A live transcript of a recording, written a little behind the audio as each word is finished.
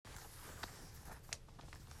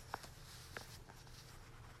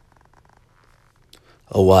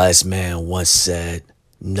A wise man once said,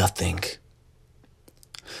 nothing.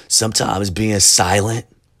 Sometimes being silent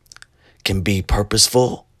can be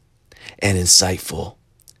purposeful and insightful.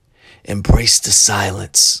 Embrace the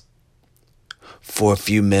silence for a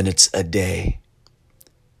few minutes a day.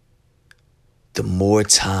 The more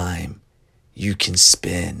time you can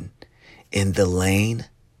spend in the lane,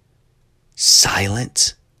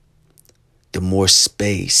 silent, the more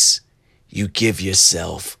space you give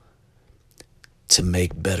yourself to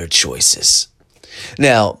make better choices.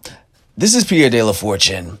 Now, this is Pierre De La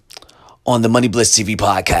Fortune on the Money Blitz TV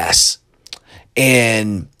podcast.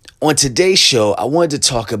 And on today's show, I wanted to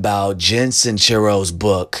talk about Jen Sincero's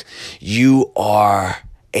book, You Are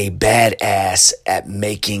a Badass at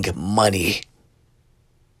Making Money.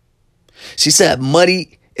 She said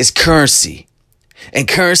money is currency and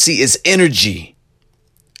currency is energy.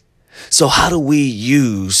 So how do we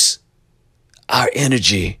use our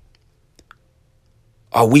energy?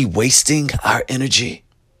 Are we wasting our energy?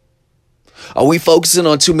 Are we focusing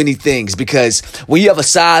on too many things? Because when you have a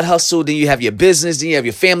side hustle, then you have your business, then you have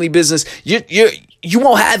your family business, you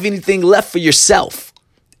won't have anything left for yourself.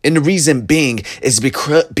 And the reason being is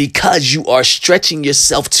because you are stretching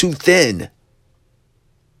yourself too thin.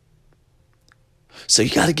 So you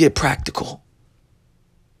got to get practical.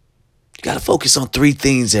 You got to focus on three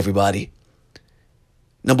things, everybody.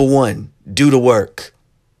 Number one, do the work.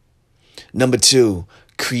 Number two,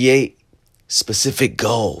 create specific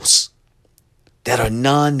goals that are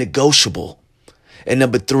non-negotiable. And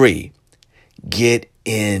number three, get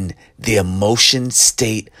in the emotion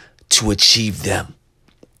state to achieve them.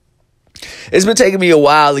 It's been taking me a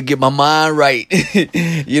while to get my mind right.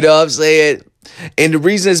 You know what I'm saying? And the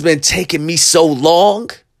reason it's been taking me so long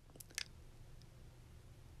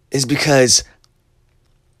is because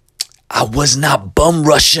I was not bum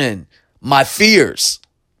rushing my fears.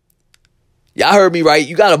 Y'all heard me right.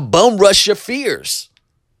 You got to bum rush your fears.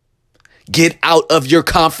 Get out of your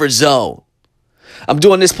comfort zone. I'm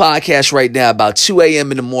doing this podcast right now about 2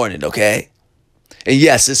 a.m. in the morning, okay? And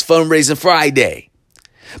yes, it's Fundraising Friday.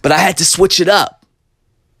 But I had to switch it up.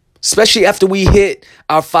 Especially after we hit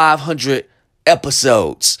our 500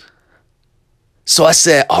 episodes. So I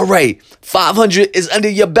said, all right, 500 is under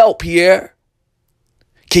your belt, Pierre.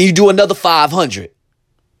 Can you do another 500?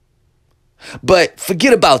 But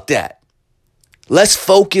forget about that. Let's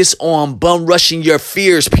focus on bum rushing your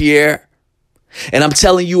fears, Pierre. And I'm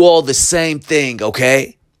telling you all the same thing,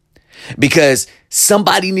 okay? Because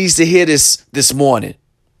somebody needs to hear this morning.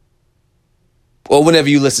 Or whenever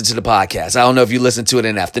you listen to the podcast. I don't know if you listen to it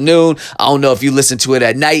in the afternoon. I don't know if you listen to it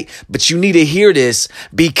at night. But you need to hear this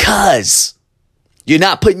because you're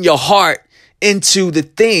not putting your heart into the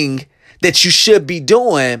thing that you should be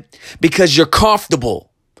doing because you're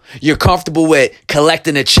comfortable. You're comfortable with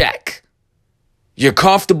collecting a check. You're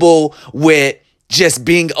comfortable with just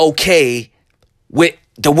being okay with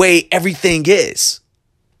the way everything is.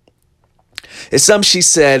 It's something she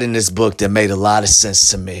said in this book that made a lot of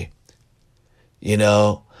sense to me. You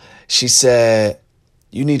know, she said,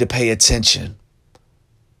 you need to pay attention.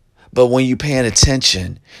 But when you're paying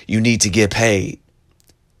attention, you need to get paid.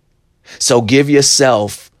 So give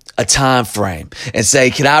yourself a time frame and say,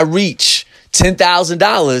 can I reach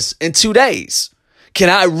 $10,000 in 2 days? Can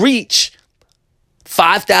I reach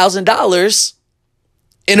 $5,000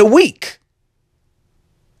 in a week?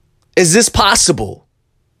 Is this possible?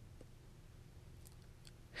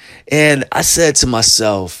 And I said to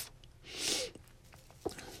myself,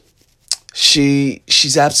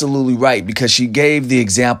 she's absolutely right, because she gave the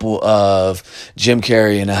example of Jim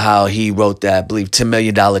Carrey and how he wrote that, I believe, $10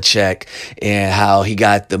 million check and how he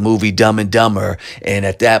got the movie Dumb and Dumber. And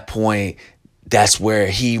at that point, that's where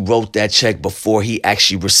he wrote that check before he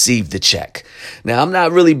actually received the check. Now, I'm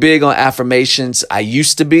not really big on affirmations. I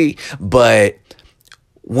used to be, but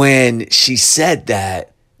when she said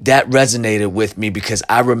that resonated with me because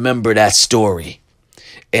I remember that story.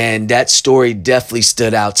 And that story definitely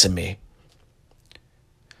stood out to me.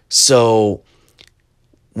 So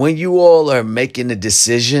when you all are making a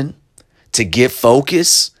decision to get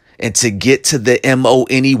focused and to get to the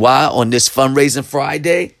MONEY on this Fundraising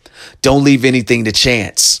Friday, don't leave anything to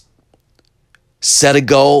chance. Set a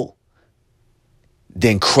goal,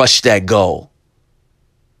 then crush that goal.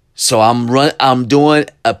 So I'm doing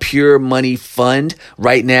a Pure Money Fund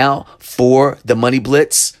right now for the Money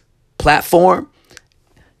Blitz platform.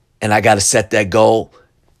 And I got to set that goal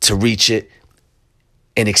to reach it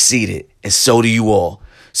and exceed it. And so do you all.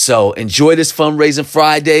 So enjoy this Fundraising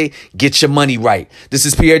Friday. Get your money right. This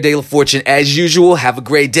is Pierre De La Fortune. As usual, have a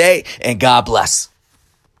great day and God bless.